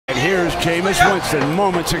Jameis Winston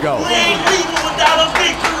moments ago. We ain't leaving without a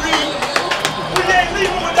victory. We ain't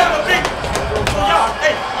leaving without a victory. So y'all,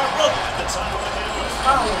 hey, my brother,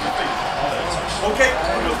 smile on your face. Okay,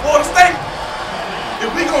 from Florida State,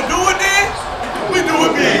 if we gonna do it then, we do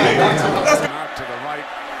it big. Let's go. Out to the right.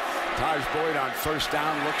 Taj Boyd on first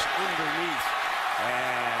down looks underneath.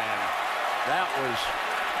 And that was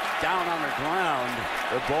down on the ground.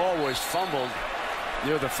 The ball was fumbled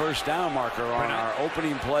near the first down marker on our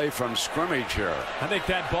opening play from scrimmage here. I think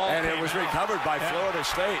that ball. And it was recovered by Florida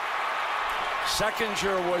State.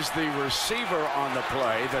 Seconder was the receiver on the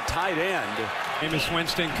play, the tight end. Jameis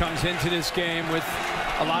Winston comes into this game with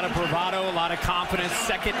a lot of bravado, a lot of confidence,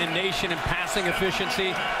 second in nation in passing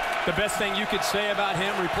efficiency. The best thing you could say about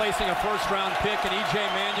him, replacing a first-round pick in E.J.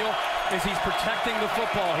 Manuel, is he's protecting the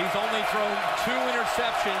football. He's only thrown 2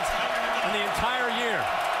 interceptions in the entire year.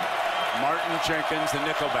 Martin Jenkins, the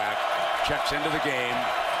nickelback, checks into the game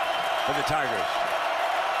for the Tigers.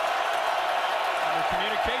 Under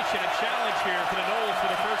communication, a challenge here for the Noles for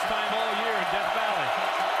the first time all year in Death Valley.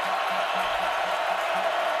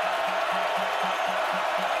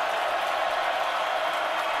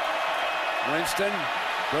 Winston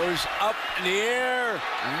goes up in the air,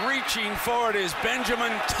 reaching for it is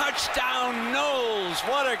Benjamin. Touchdown, Noles.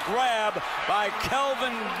 What a grab by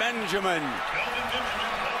Kelvin Benjamin.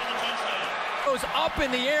 Goes up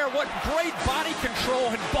in the air. What great body control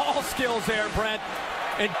and ball skills there, Brent.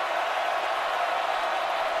 And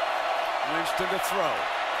Winston to throw.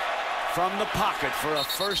 From the pocket for a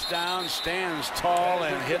first down, stands tall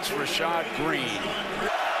and hits Rashad Green.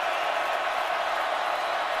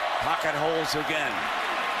 Pocket holes again.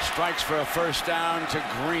 Strikes for a first down to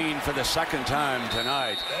Green for the second time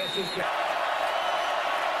tonight.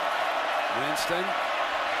 Winston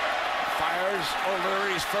fires.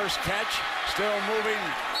 O'Leary's first catch. Still moving.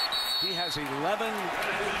 He has 11,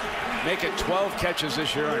 make it 12 catches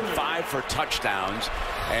this year and 5 for touchdowns.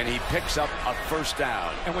 And he picks up a first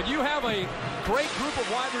down. And when you have a great group of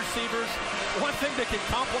wide receivers, one thing that can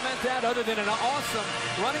complement that other than an awesome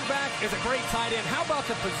running back is a great tight end. How about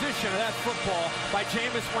the position of that football by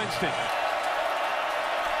Jameis Winston?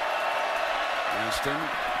 Winston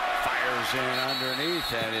fires in underneath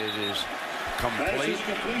and it is complete.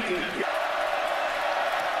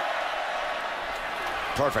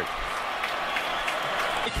 Perfect.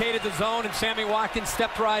 Indicated the zone and Sammy Watkins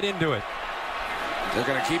stepped right into it. They're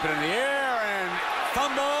going to keep it in the air and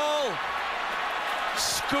fumble.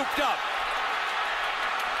 Scooped up.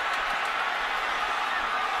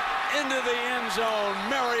 Into the end zone,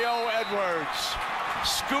 Mario Edwards.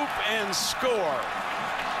 Scoop and score.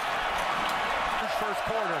 First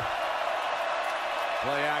quarter.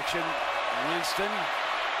 Play action. Winston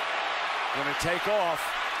going to take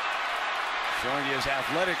off. Showing his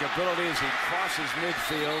athletic ability as he crosses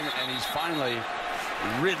midfield, and he's finally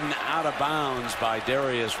ridden out of bounds by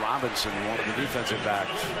Darius Robinson, one of the defensive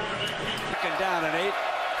backs. Second down and 8.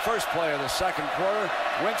 First play of the second quarter.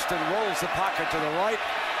 Winston rolls the pocket to the right.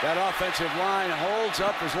 That offensive line holds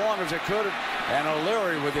up as long as it could. And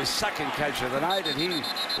O'Leary with his second catch of the night, and he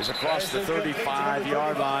is across the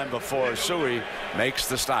 35-yard line before Suey makes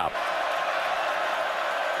the stop.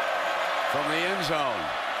 From the end zone.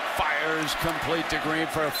 Fires complete to Green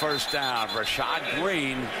for a first down. Rashad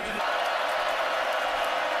Green.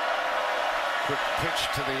 Quick pitch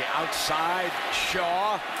to the outside.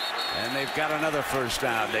 Shaw. And they've got another first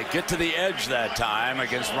down. They get to the edge that time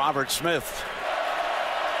against Robert Smith.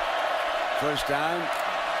 First down.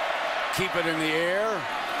 Keep it in the air.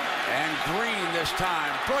 And Green this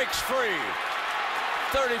time breaks free.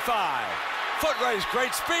 35. Foot race.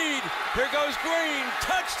 Great speed. Here goes Green.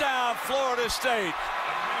 Touchdown, Florida State.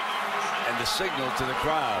 And the signal to the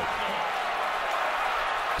crowd.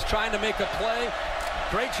 He's trying to make a play.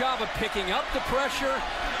 Great job of picking up the pressure.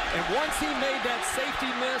 And once he made that safety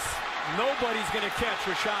miss, nobody's going to catch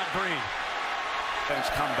Rashad Green. Things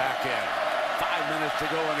come back in. 5 minutes to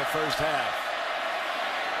go in the first half.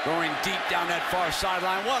 Going deep down that far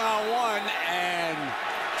sideline, one-on-one, and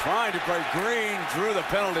trying to break Green, drew the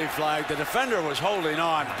penalty flag. The defender was holding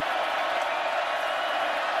on.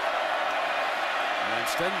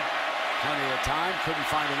 Winston. Plenty of time, couldn't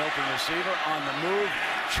find an open receiver on the move,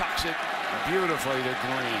 chucks it beautifully to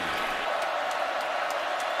Green.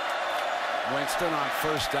 Winston on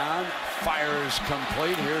first down, fires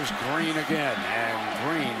complete. Here's Green again, and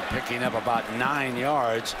Green picking up about 9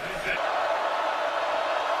 yards.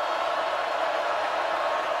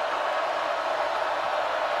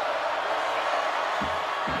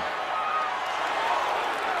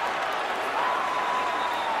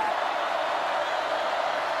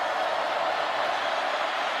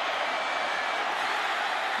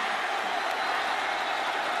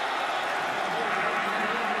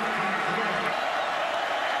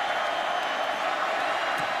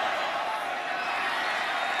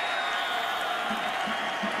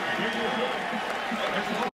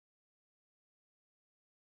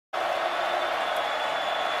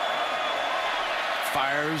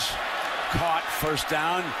 fires, caught, first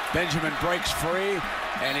down. Benjamin breaks free,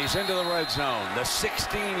 and he's into the red zone. The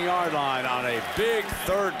 16-yard line on a big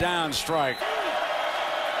third down strike.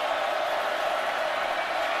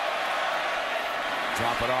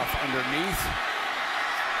 Drop it off underneath.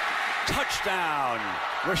 Touchdown,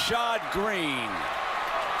 Rashad Green.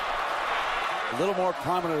 A little more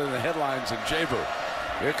prominent in the headlines than Jabu.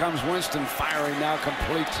 Here comes Winston firing now,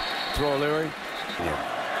 complete to O'Leary.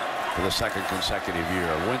 Yeah, for the second consecutive year.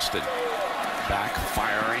 Winston back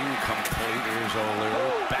firing, complete. Here's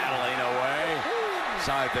O'Leary battling away.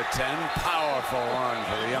 Inside the 10. Powerful run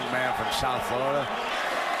for the young man from South Florida.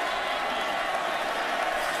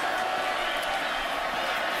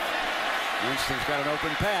 Winston's got an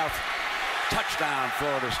open path. Touchdown,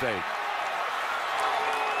 Florida State.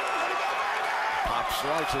 Pops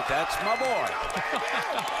likes it. That's my boy.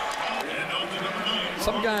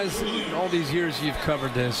 Some guys, all these years you've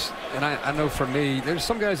covered this, and I know for me, there's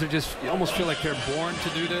some guys that just you almost feel like they're born to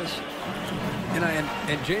do this.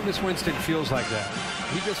 And Jameis Winston feels like that.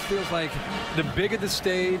 He just feels like the bigger the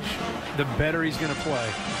stage, the better he's going to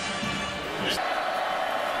play.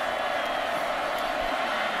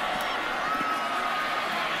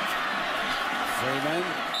 Freeman.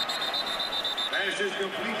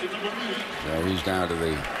 So he's down to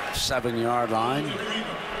the 7-yard line.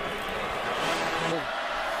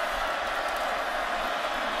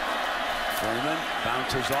 Freeman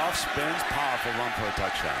bounces off, spins, powerful run for a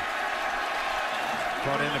touchdown.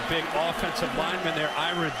 Brought in a big offensive lineman there,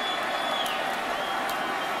 Iron.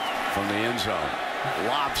 From the end zone,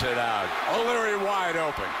 lobs it out. O'Leary wide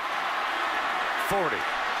open. 40,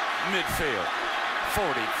 midfield.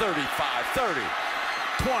 40, 35, 30,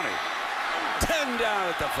 20, 10 down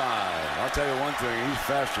at the 5. I'll tell you one thing, he's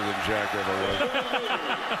faster than Jack ever was.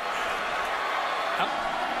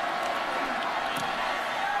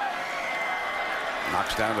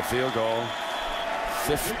 Knocks down the field goal.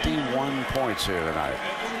 51 points here tonight.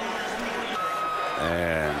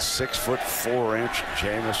 And 6'4"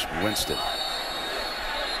 Jameis Winston.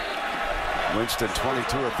 Winston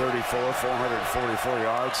 22 of 34, 444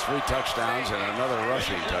 yards, 3 touchdowns, and another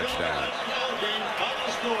rushing touchdown.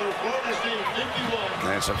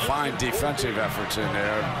 And some fine defensive efforts in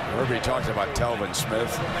there. Herbie talked about Telvin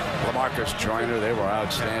Smith, LaMarcus Joyner. They were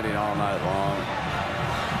outstanding all night long.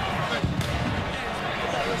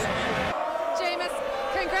 Jameis,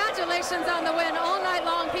 congratulations on the win. All night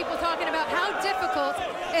long, people talking about how difficult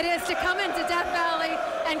it is to come into Death Valley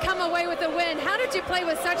and come away with a win. How did you play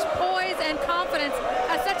with such poise and confidence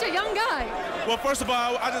as such a young guy? Well, first of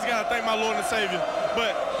all, I just got to thank my Lord and Savior.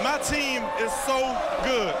 But my team is so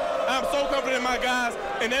good. I'm so confident in my guys.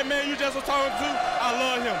 And that man you just was talking to, I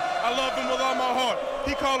love him. I love him with all my heart.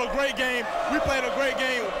 He called a great game. We played a great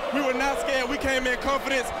game. We were not scared. We came in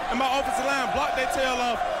confidence. And my offensive line blocked their tail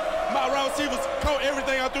off. My wide receivers caught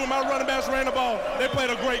everything I threw. My running backs ran the ball. They played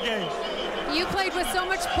a great game. You played with so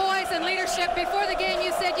much poise and leadership. Before the game,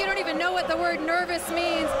 you said you don't even know what the word nervous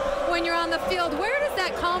means when you're on the field. Where does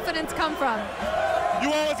that confidence come from?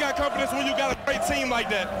 You always got confidence when you got a great team like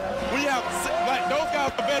that. When you have, like, those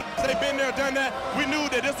guys are veterans, they've been there, done that. We knew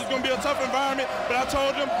that this was going to be a tough environment, but I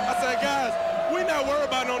told them, I said, guys, we're not worried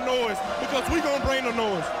about no noise because we're going to bring the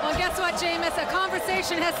noise. Well, guess what, Jameis? A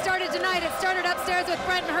conversation has started tonight. It started upstairs with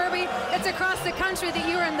Brent and Herbie. It's across the country that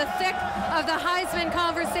you are in the thick of the Heisman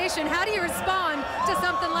conversation. How do you respond to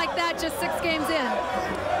something like that just 6 games in?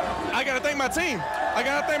 I got to thank my team. I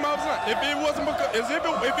got to thank my son. If it wasn't for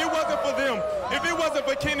them, if it wasn't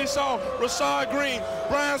for Kenny Shaw, Rashad Green,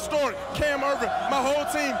 Brian Stork, Cam Irvin, my whole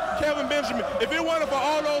team, Kevin Benjamin, if it wasn't for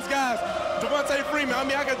all those guys, Devontae Freeman, I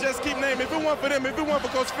mean, I could just keep naming. If it weren't for them, if it weren't for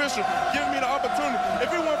Coach Fisher giving me the opportunity, if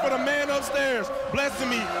it weren't for the man upstairs blessing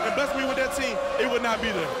me and blessing me with that team, it would not be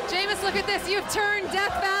there. Jameis, look at this. You've turned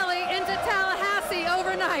Death Valley into Tallahassee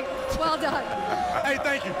overnight. Well done. Hey,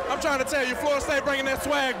 thank you. I'm trying to tell you, Florida State bringing that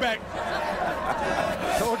swag back.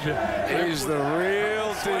 Told you. He's the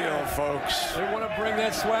real deal, folks. They want to bring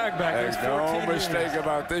that swag back. There's no mistake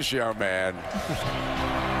about this young man.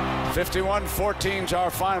 51-14's our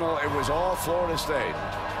final. It was all Florida State.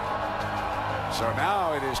 So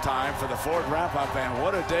now it is time for the Ford wrap-up, and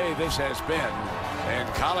what a day this has been in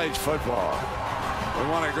college football. We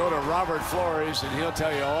want to go to Robert Flores, and he'll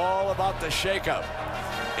tell you all about the shakeup.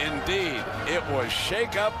 Indeed, it was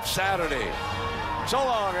Shake-Up Saturday. So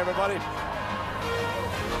long, everybody.